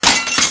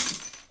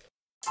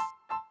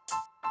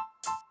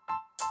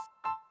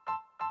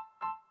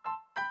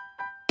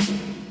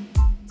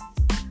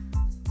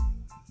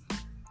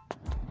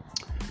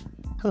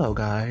Hello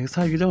guys,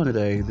 how you doing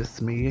today? This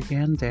is me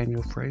again,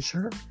 Daniel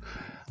Frazier.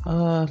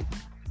 Uh,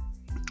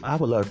 I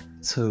would love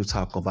to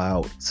talk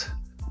about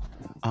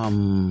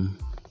um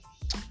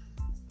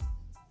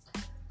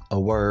a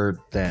word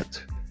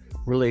that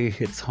really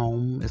hits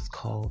home. It's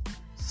called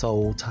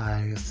soul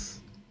ties.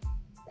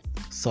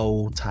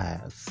 Soul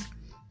ties,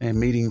 and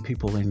meeting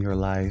people in your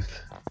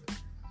life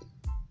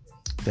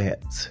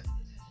that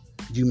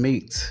you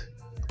meet,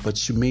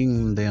 but you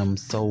mean them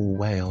so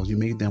well. You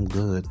mean them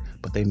good,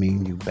 but they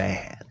mean you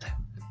bad.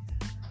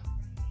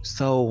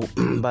 So,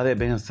 by that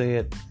being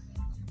said,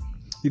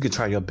 you can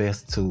try your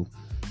best to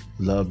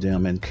love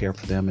them and care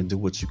for them and do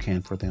what you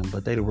can for them,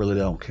 but they really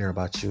don't care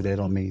about you. They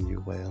don't mean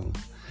you well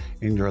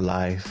in your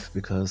life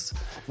because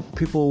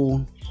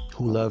people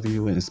who love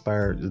you and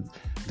inspire,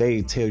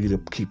 they tell you to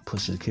keep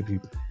pushing, keep you,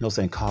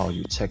 saying call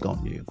you, check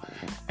on you,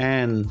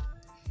 and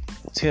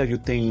tell you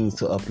things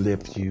to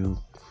uplift you,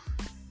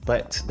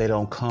 but they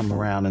don't come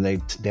around and they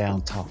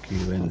down talk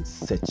you and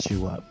set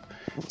you up,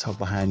 talk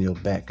behind your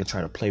back and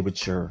try to play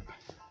with your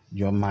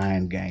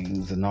mind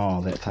games and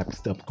all that type of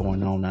stuff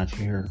going on out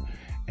here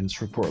in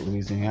Shreveport,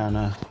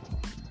 Louisiana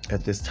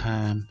at this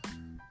time.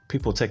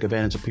 People take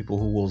advantage of people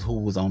who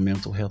was on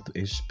mental health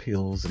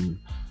pills and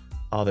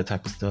all that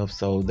type of stuff.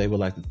 So they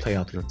would like to play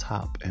out your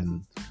top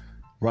and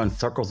run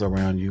circles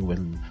around you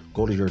and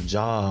go to your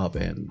job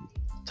and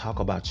talk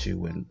about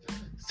you and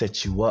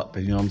set you up,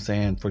 and you know what I'm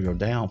saying, for your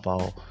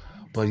downfall.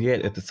 But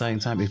yet at the same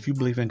time, if you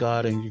believe in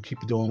God and you keep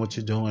doing what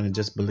you're doing and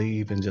just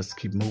believe and just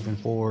keep moving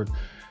forward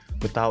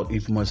without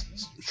even much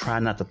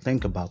trying not to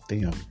think about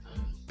them.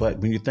 But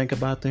when you think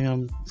about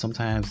them,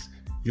 sometimes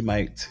you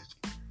might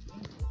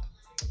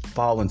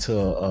fall into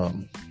a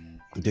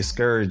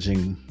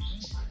discouraging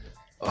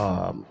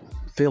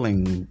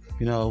feeling,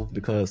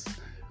 because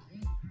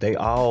they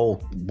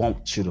all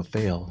want you to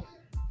fail.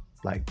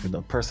 Like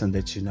the person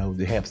that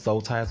they have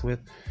soul ties with.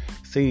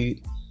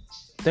 See,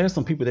 there's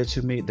some people that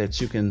you meet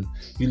that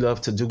you love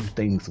to do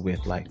things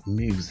with, like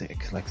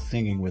music, like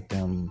singing with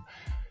them.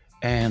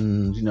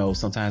 And,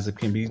 sometimes it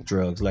can be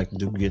drugs, like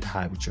do get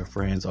high with your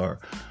friends or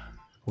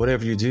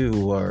whatever you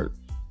do, or,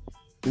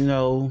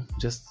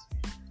 just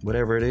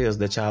whatever it is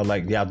that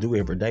y'all do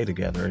every day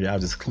together. Y'all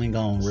just cling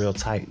on real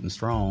tight and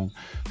strong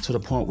to the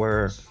point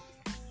where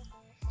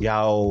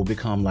y'all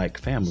become like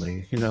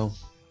family,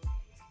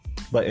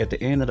 But at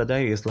the end of the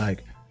day, it's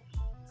like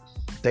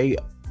they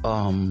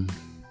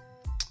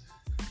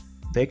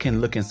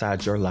can look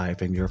inside your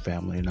life and your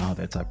family and all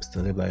that type of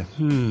stuff. They're like,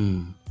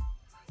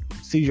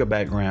 see your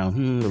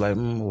background. Like,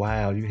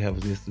 wow, you have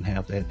this and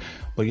have that.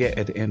 But yet,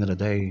 at the end of the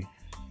day,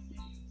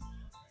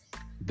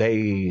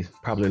 they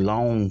probably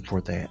long for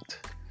that.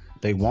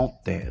 They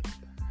want that.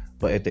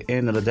 But at the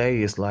end of the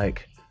day, it's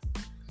like,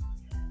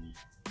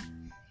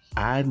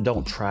 I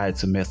don't try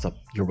to mess up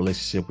your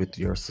relationship with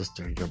your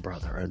sister, your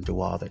brother, and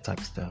do all that type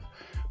of stuff.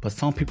 But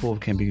some people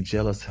can be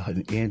jealous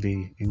and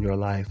envy in your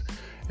life,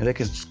 and they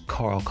can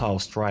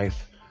cause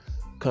strife.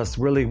 Because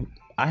really,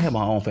 I have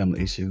my own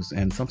family issues,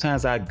 and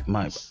sometimes I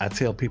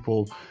tell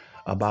people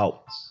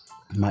about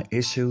my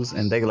issues,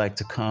 and they like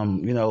to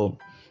come,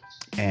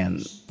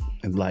 and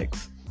like,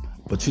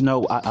 but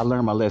I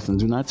learned my lesson.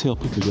 Do not tell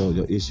people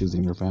your issues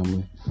in your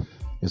family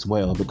as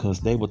well, because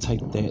they will take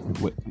that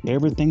with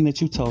everything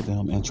that you told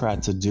them and try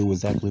to do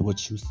exactly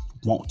what you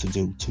want to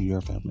do to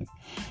your family.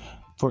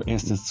 For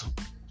instance,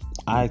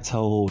 I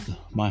told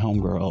my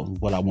homegirl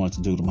what I wanted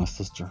to do to my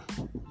sister,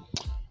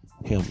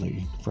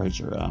 Hilly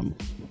Frazier.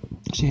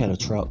 She had a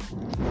truck.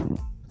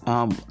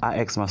 I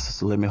asked my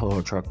sister, let me hold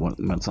her truck one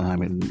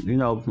time and,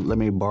 let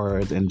me borrow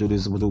it and do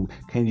this.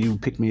 Can you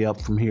pick me up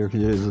from here?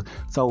 Can you do this?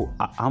 So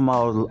I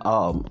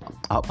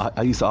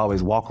used to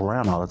always walk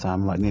around all the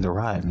time, like need a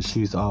ride. And she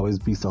used to always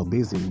be so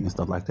busy and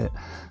stuff like that.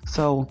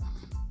 So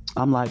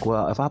I'm like,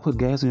 well, if I put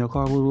gas in your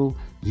car,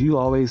 you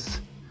always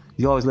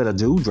let a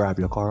dude drive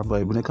your car.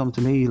 But when it comes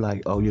to me,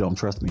 like, oh, you don't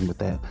trust me with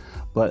that.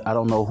 But I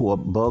don't know who a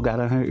bug got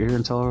in her ear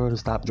and told her to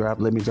stop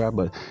driving, let me drive.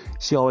 But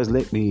she always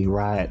let me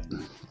ride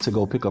to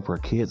go pick up her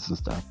kids and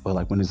stuff. But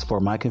like when it's for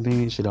my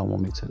convenience, she don't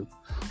want me to.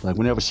 Like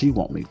whenever she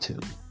want me to.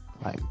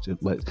 Like,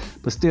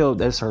 but still,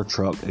 that's her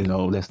truck.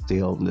 Let's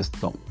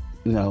don't.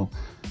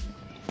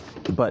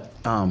 But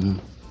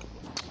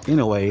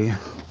anyway,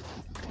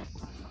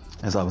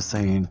 as I was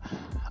saying,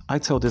 I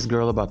told this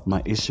girl about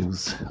my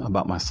issues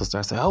about my sister.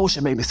 I said, oh,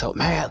 she made me so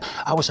mad.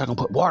 I wish I could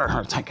put water in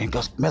her tank and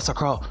just mess her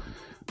across.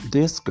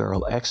 This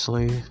girl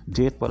actually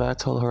did what I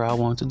told her I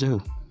wanted to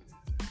do.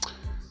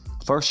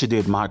 First, she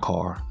did my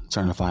car,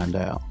 trying to find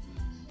out.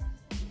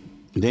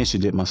 Then she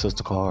did my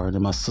sister's car.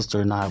 Then my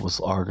sister and I was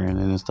arguing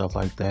and stuff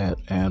like that.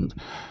 And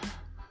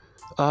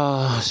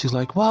she's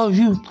like, well,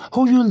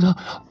 who you know?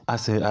 I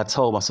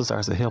told my sister,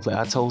 help me.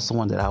 I told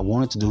someone that I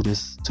wanted to do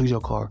this to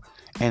your car.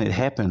 And it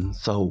happened.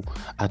 So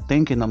I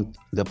think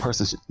the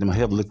person,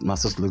 my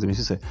sister looked at me.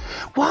 She said,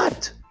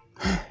 what?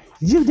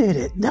 You did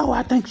it. No,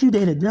 I think you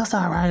did it. That's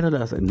all right.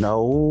 I said,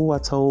 no, I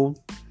told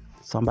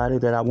somebody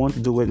that I wanted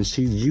to do it. And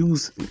she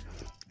used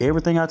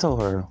everything I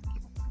told her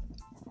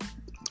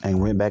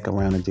and went back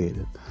around and did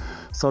it.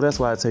 So that's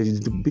why I tell you,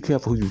 be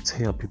careful who you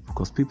tell people,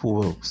 because people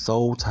will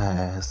soul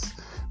ties.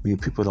 I mean,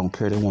 people don't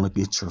care. They want to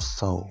get your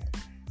soul.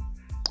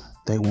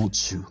 They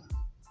want you.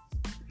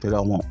 They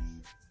don't want,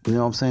 you know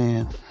what I'm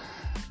saying?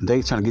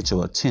 They trying to get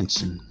your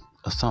attention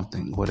or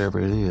something, whatever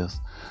it is.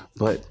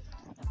 But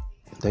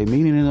they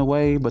mean it in a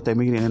way, but they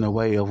mean it in a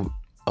way of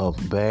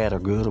bad or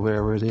good or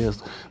whatever it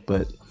is.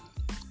 But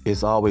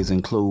it's always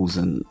includes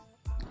and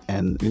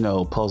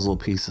puzzle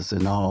pieces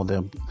and all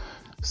them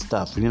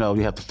stuff. You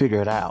have to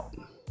figure it out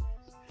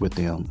with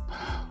them.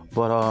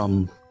 But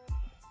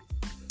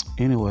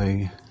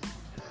anyway,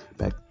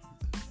 back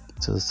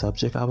to the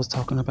subject I was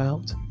talking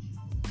about,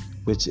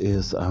 which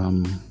is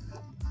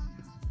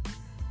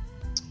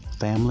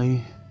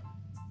family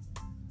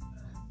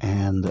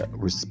and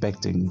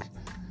respecting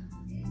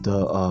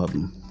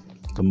the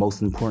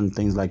most important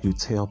things, like you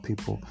tell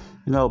people.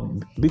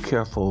 Be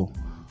careful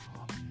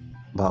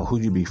about who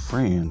you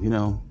befriend,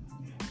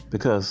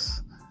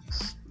 because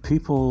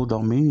people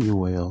don't mean you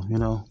well,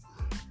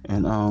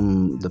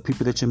 and the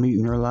people that you meet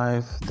in your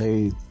life,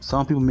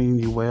 some people mean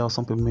you well,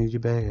 some people mean you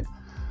bad.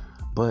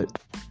 But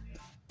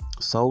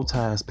soul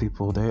ties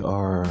people,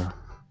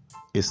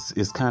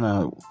 it's kind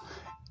of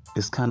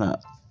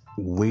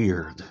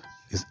weird.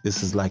 It's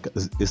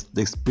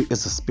a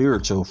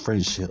spiritual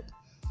friendship,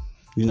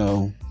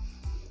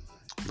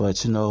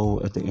 but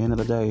at the end of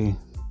the day,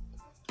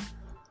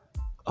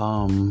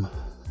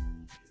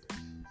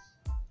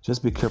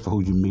 just be careful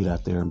who you meet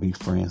out there and be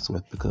friends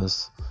with,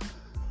 because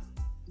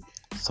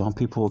some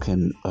people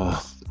can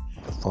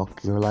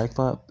fuck your life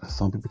up.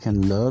 Some people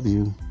can love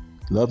you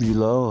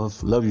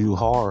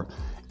hard,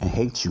 and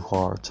hate you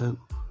hard too.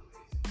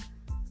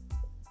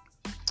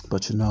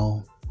 But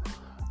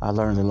I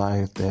learned in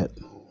life that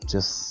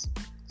just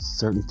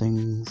certain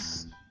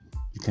things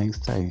you can't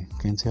say,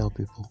 can't tell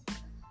people.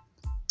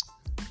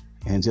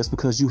 And just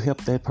because you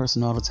help that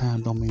person all the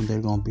time don't mean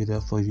they're going to be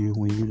there for you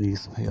when you need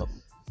some help.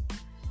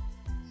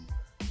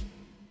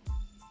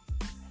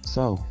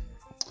 So,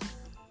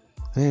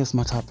 there's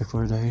my topic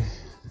for today.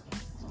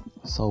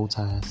 Soul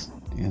ties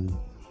and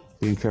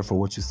being careful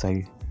what you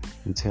say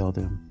and tell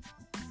them.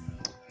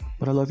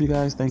 But I love you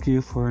guys. Thank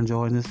you for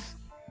enjoying this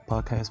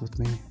podcast with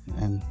me.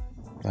 And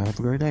y'all have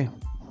a great day.